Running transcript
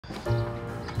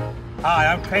Hi,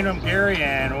 I'm Canon Gary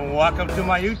and welcome to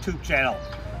my YouTube channel.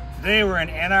 Today we're in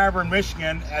Ann Arbor,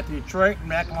 Michigan at the Detroit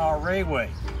Mackinac Railway.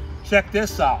 Check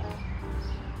this out.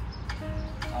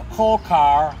 A coal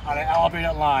car on an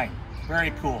elevated line. Very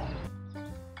cool.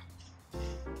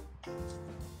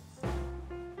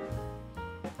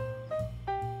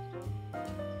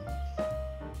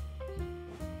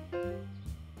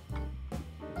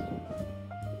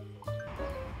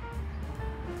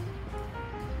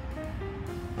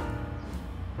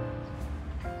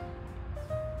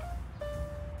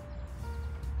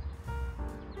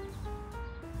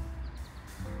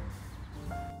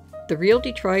 The real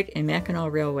Detroit and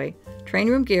Mackinac Railway. Train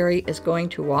Room Gary is going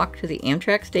to walk to the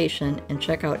Amtrak station and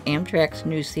check out Amtrak's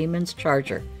new Siemens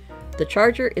Charger. The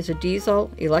Charger is a diesel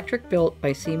electric built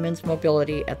by Siemens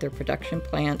Mobility at their production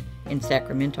plant in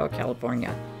Sacramento,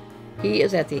 California. He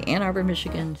is at the Ann Arbor,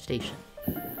 Michigan station.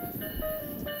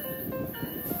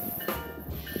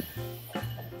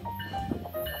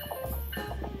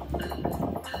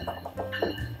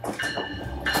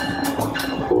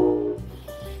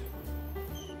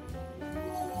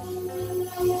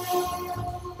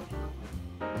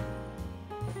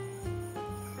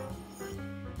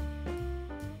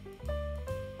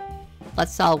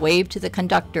 Let's all wave to the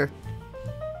conductor.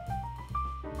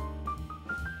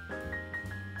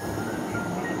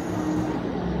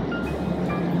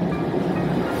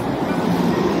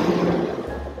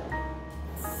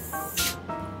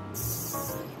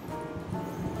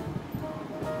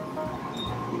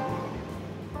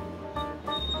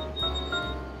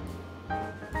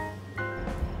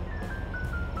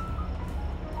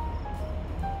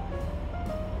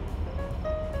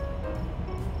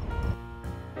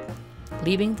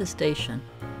 Leaving the station.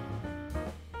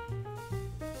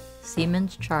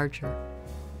 Siemens Charger.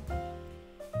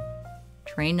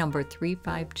 Train number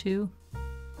 352.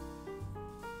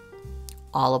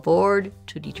 All aboard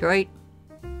to Detroit.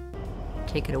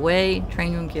 Take it away,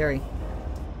 Train Room Gary.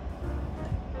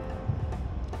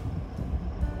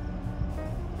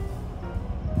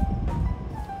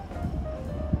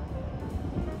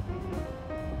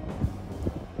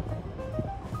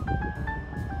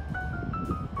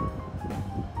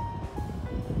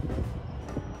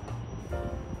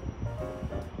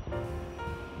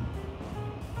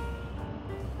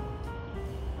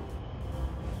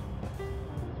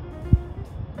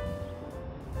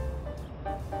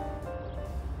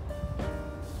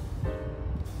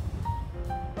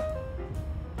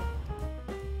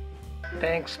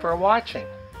 Thanks for watching.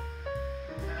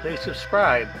 Please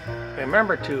subscribe.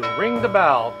 Remember to ring the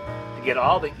bell to get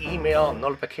all the email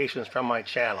notifications from my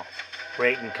channel.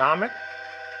 Rate and comment.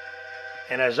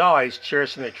 And as always,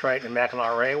 cheers from the Detroit and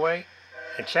Mackinac Railway.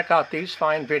 And check out these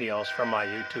fine videos from my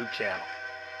YouTube channel.